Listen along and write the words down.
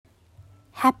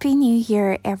Happy New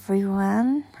Year,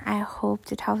 everyone. I hope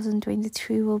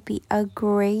 2023 will be a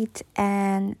great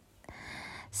and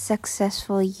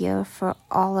successful year for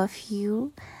all of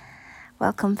you.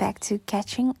 Welcome back to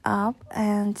Catching Up,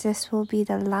 and this will be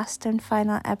the last and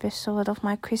final episode of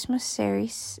my Christmas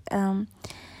series.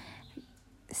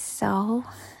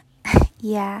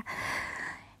 Yeah.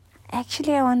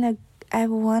 Actually, I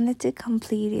wanted to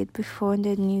complete it before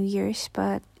the New Year's,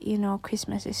 but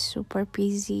Christmas is super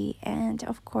busy, and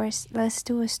of course, let's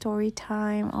do a story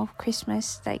time of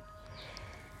Christmas. Like,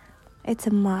 it's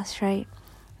a must, right?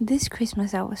 This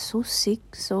Christmas, I was so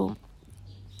sick, so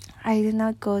I did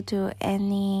not go to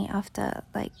any of the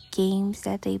games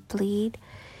that they played.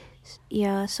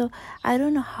 Yeah, so I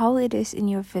don't know how it is in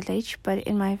your village, but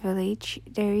in my village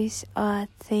there is a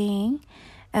thing.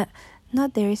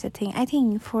 Not there is a thing. I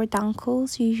think for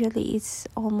uncles usually it's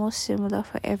almost similar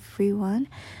for everyone.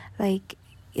 Like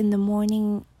in the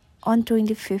morning on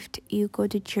 25th you go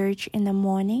to church in the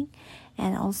morning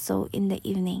and also in the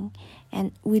evening.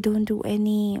 And we don't do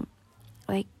any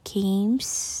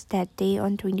games that day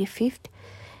on 25th.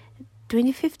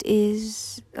 25th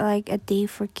is like a day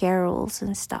for carols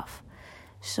and stuff.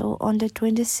 So on the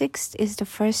 26th is the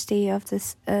first day of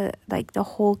this the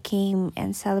whole game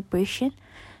and celebration.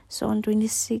 So on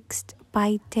 26th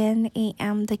by 10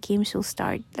 a.m. the games will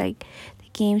start. The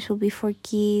games will be for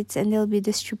kids, and they'll be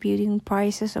distributing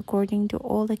prizes according to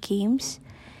all the games.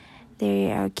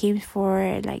 There are games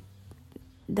for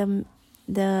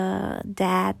the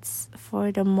dads,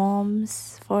 for the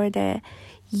moms, for the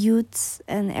youths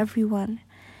and everyone.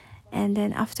 And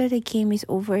then after the game is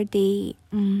over, they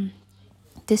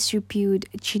distribute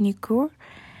chinikur.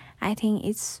 I think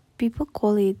people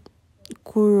call it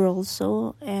kur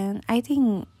also, and I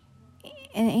think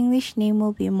an English name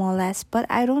will be molas, but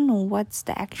I don't know what's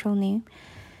the actual name.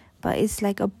 But it's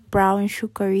like a brown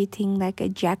sugary thing, like a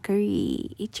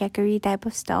jackery type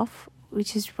of stuff,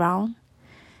 which is brown.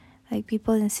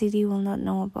 People in city will not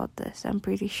know about this, I'm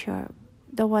pretty sure.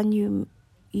 The one you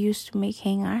used to make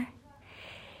hangar.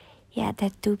 Yeah,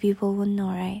 that two people will know,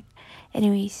 right?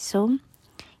 Anyways, so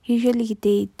usually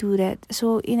they do that.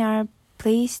 So in our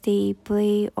place, they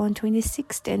play on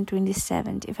 26th and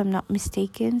 27th, if I'm not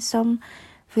mistaken. Some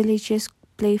villages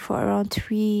play for around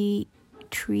three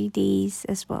days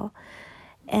as well.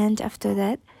 And after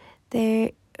that,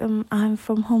 I'm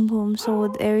from home, so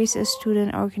there is a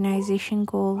student organization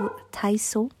called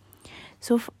Taiso.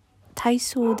 So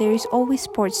Taiso, there is always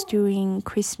sports during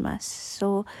Christmas.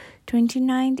 So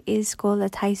 29th is called a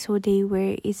Taiso day,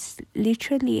 where it's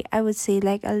literally, I would say,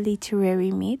 like a literary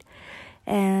meet.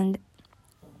 And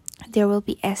there will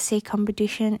be essay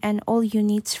competition, and all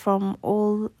units from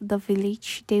all the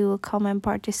village, they will come and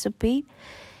participate,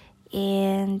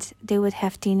 and they would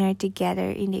have dinner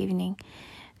together in the evening.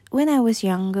 When I was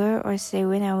younger, or say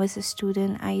when I was a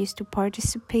student, I used to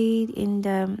participate in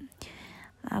the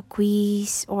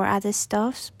quiz or other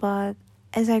stuffs. But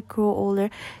as I grow older,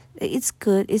 it's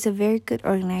good. It's a very good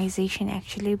organization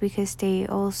actually, because they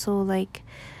also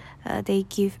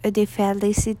they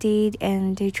felicitate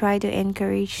and they try to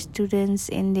encourage students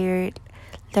in their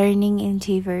learning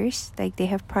endeavors. They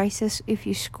have prizes if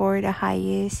you score the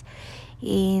highest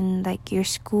in your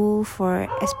school, for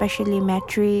especially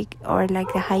metric or the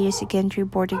higher secondary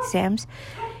board exams.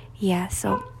 Yeah,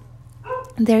 so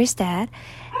there's that.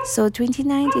 So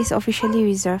 29th is officially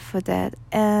reserved for that.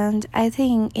 And I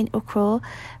think in Ukraine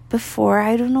before,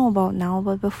 I don't know about now,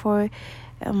 but before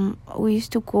we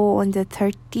used to go on the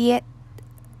 30th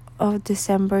of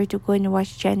December to go and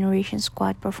watch Generation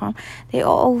Squad perform. They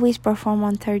always perform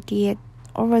on 30th,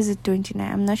 or was it 29th?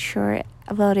 I'm not sure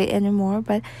about it anymore,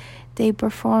 but they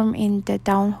perform in the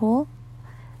town hall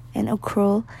in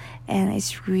Ukrul, and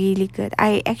it's really good.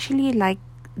 I actually like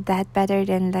that better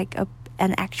than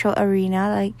an actual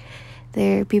arena.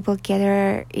 There people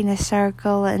gather in a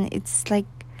circle, and it's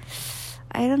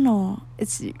I don't know,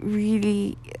 it's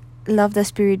really love the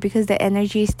spirit, because the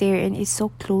energy is there and it's so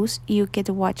close. You get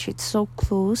to watch it so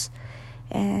close.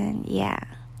 And yep.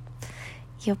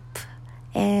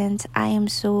 And I am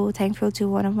so thankful to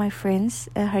one of my friends,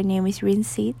 her name is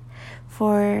Rinsit,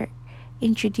 for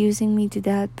introducing me to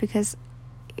that, because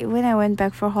when I went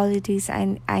back for holidays,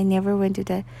 I never went to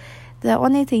that. The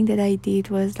only thing that I did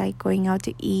was going out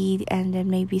to eat and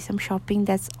then maybe some shopping,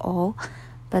 that's all.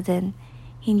 But then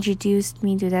he introduced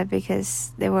me to that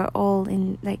because they were all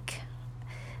in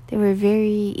they were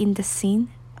very in the scene.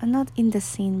 Not in the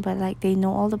scene, but they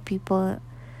know all the people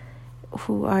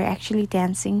who are actually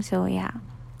dancing. So yeah,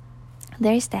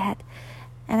 there's that.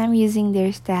 And I'm using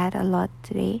there's that a lot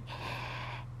today.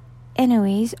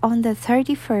 Anyways, on the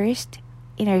 31st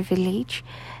in our village,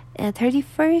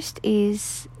 31st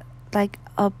is like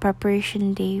a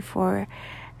preparation day for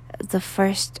the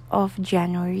 1st of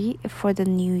January for the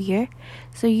new year.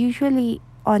 So usually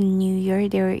on new year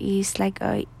there is like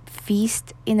a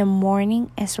feast in the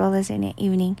morning as well as in the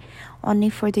evening, only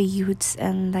for the youths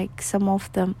and like some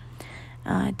of them,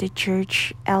 the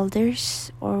church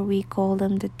elders, or we call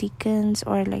them the deacons,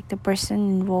 or like the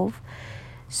person involved.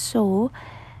 So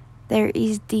there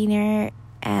is dinner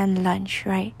and lunch,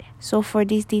 right? So for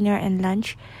this dinner and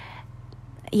lunch,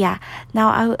 yeah.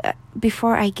 Now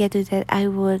before I get to that, I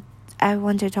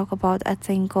want to talk about a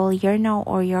thing called Yernao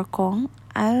or Yerkong.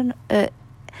 I don't.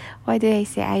 Why do I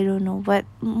say I don't know? But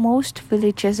most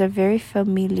villages are very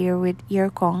familiar with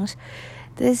Yerkongs.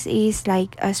 This is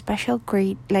like a special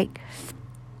grade. Like,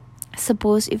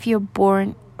 suppose if you're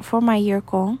born for my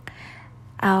Yerkong,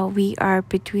 we are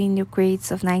between the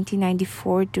grades of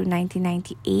 1994 to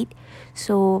 1998.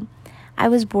 So I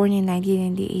was born in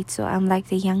 1998, so I'm like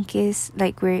the youngest,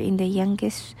 like we're in the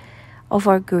youngest of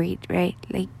our grade, right?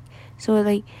 Like, so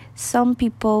like some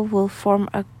people will form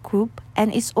a group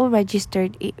and it's all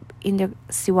registered in the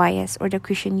CYS or the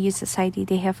Christian Youth Society.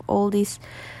 They have all these,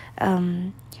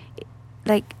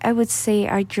 like I would say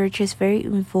our church is very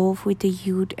involved with the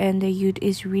youth, and the youth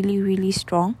is really, really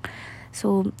strong.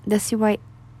 So the CY,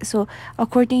 so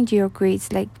according to your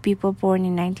grades, like people born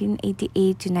in 1988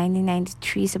 to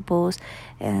 1993, suppose,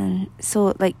 and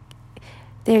so like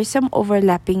there's some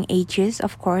overlapping ages,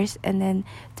 of course, and then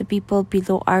the people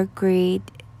below our grade,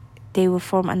 they will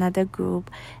form another group,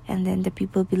 and then the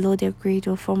people below their grade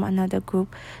will form another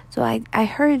group. So I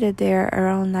heard that there are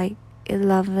around like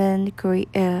 11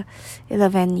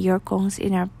 Yerkongs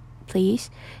in our place,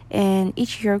 and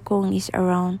each Yerkong is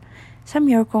around, some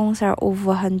Yerkongs are over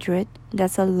 100.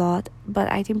 That's a lot,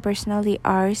 but I think personally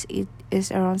ours it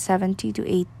is around 70 to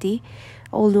 80,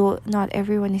 although not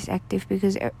everyone is active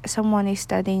because someone is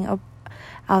studying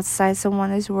outside,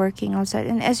 someone is working outside,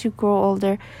 and as you grow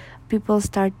older, people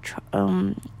start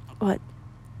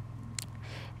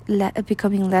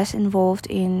becoming less involved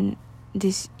in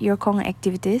these Yerkong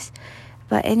activities.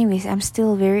 But anyways, I'm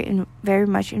still very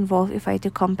much involved if I had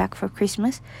to come back for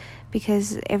Christmas,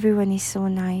 because everyone is so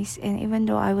nice. And even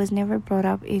though I was never brought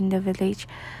up in the village,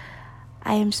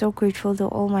 I am so grateful to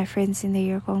all my friends in the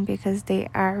Yerkong, because they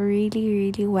are really,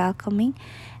 really welcoming,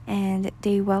 and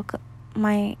they welcome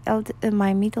my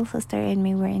middle sister and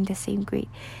me were in the same grade.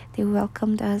 They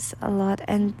welcomed us a lot,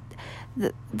 and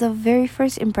the very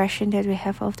first impression that we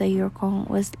have of the Yerkong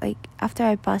was like after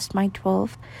I passed my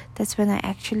 12th. That's when I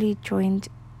actually joined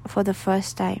for the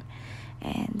first time,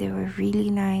 and they were really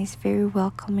nice, very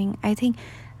welcoming. I think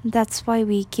that's why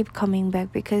we keep coming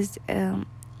back, because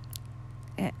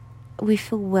we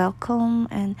feel welcome,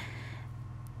 and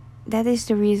that is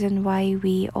the reason why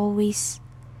we always,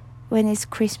 when it's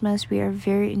Christmas, we are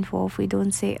very involved. We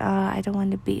don't say, I don't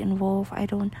want to be involved, I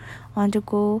don't want to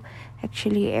go.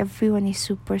 Actually, everyone is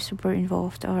super, super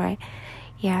involved, alright?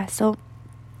 Yeah, so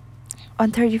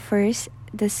on 31st,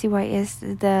 the CYS,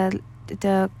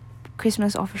 the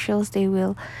Christmas officials, they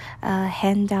will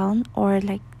hand down, or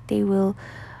like they will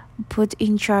put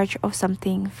in charge of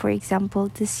something. For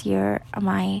example, this year,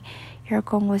 my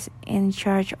Yerkong was in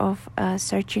charge of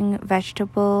searching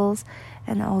vegetables,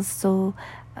 and also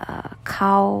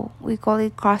cow, we call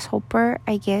it grasshopper,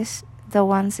 I guess, the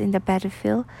ones in the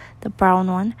battlefield, the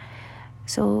brown one.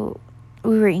 So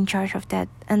we were in charge of that.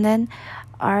 And then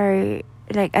our,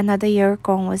 like another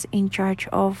Yerkong was in charge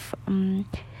of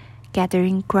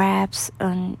gathering crabs,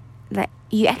 and like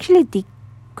you actually dig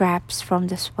crabs from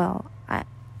the swell,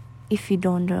 if you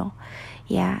don't know.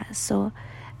 Yeah, so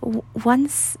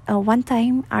one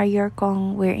time our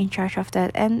Yerkong were in charge of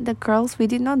that, and the girls, we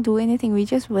did not do anything. We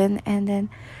just went, and then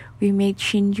we made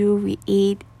shinju, we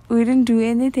ate. We didn't do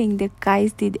anything, the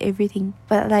guys did everything.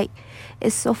 But like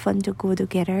it's so fun to go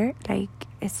together, like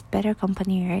it's better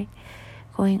company, right?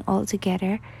 Going all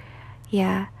together.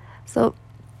 Yeah, so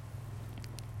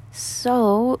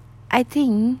I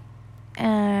think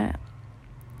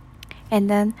and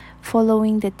then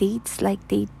following the dates, like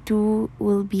day 2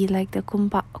 will be like the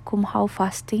Kumhao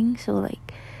fasting. So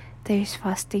like there's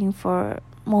fasting for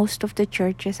most of the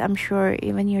churches. I'm sure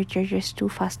even your churches do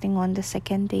fasting on the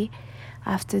second day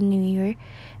after New Year.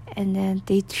 And then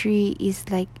day 3 is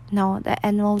like now the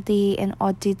annual day, and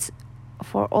audits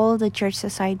for all the church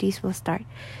societies will start.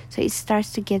 So it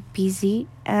starts to get busy,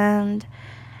 and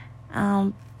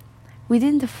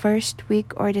within the first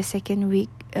week or the second week,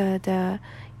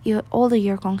 all the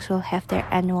Yerkongs will have their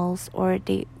annuals, or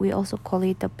we also call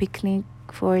it the picnic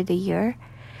for the year.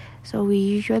 So we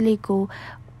usually go.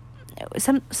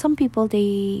 Some people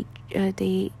they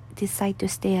decide to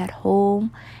stay at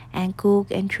home and cook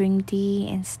and drink tea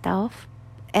and stuff.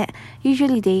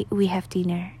 Usually we have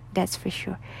dinner, that's for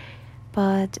sure.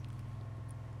 But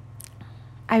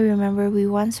I remember we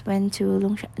once went to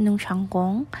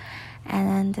Nungchangkong, and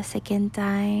then the second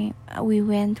time we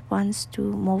went once to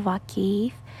Mova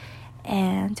Cave.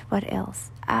 And what else?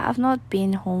 I've not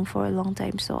been home for a long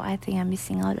time, so I think I'm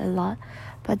missing out a lot.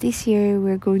 But this year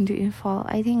we're going to Infal.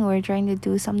 I think we're trying to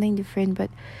do something different, but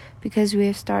because we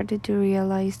have started to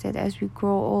realize that as we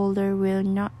grow older, we're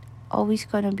not always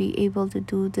gonna be able to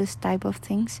do this type of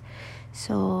things.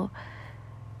 So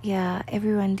yeah,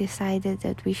 everyone decided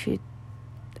that we should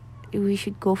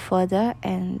go further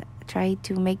and try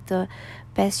to make the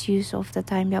best use of the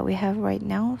time that we have right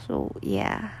now. So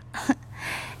yeah.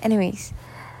 Anyways,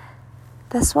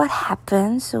 that's what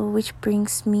happened. So which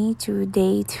brings me to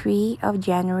day 3 of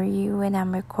January when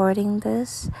I'm recording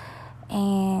this.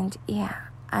 And yeah,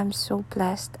 I'm so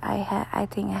blessed. I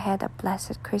think I had a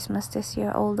blessed Christmas this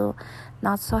year, although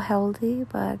not so healthy,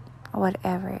 but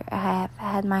whatever. I have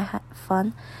had my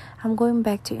fun. I'm going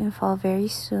back to Info very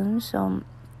soon, so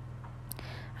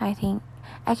I think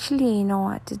actually, you know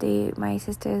what, today my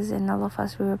sisters and all of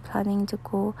us, we were planning to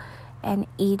go and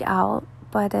eat out,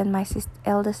 but then my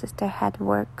elder sister had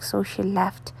work, so she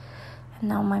left. And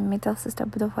now my middle sister,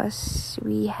 both of us,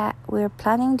 we're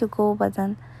planning to go, but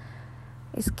then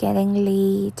it's getting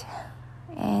late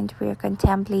and we're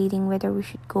contemplating whether we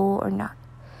should go or not.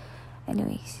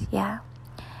 Anyways, yeah,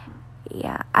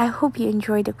 I hope you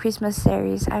enjoyed the Christmas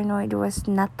series. I know it was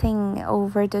nothing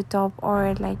over the top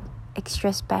or like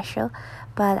extra special,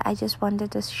 but I just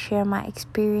wanted to share my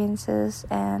experiences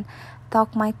and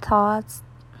talk my thoughts.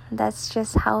 That's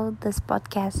just how this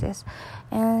podcast is.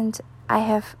 And I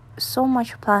have so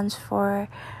much plans for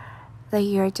the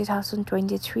year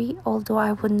 2023, although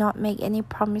I would not make any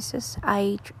promises.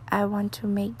 I want to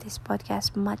make this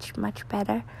podcast much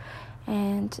better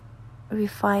and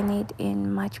refine it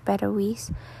in much better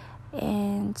ways.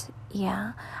 And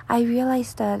yeah, I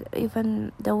realized that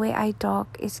even the way I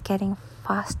talk is getting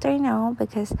faster now,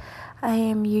 because I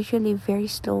am usually very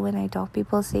slow when I talk.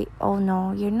 People say, oh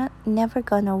no, you're never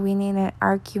gonna win in an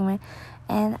argument.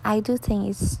 And I do think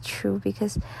it's true,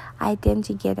 because I tend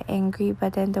to get angry,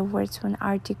 but then the words when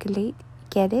articulate,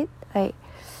 get it? Like,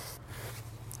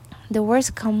 the words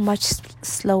come much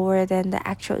slower than the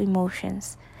actual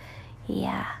emotions.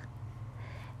 Yeah.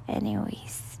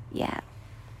 Anyways, yeah.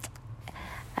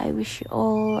 I wish you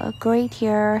all a great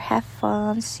year. Have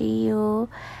fun. See you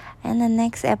in the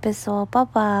next episode.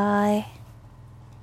 Bye-bye.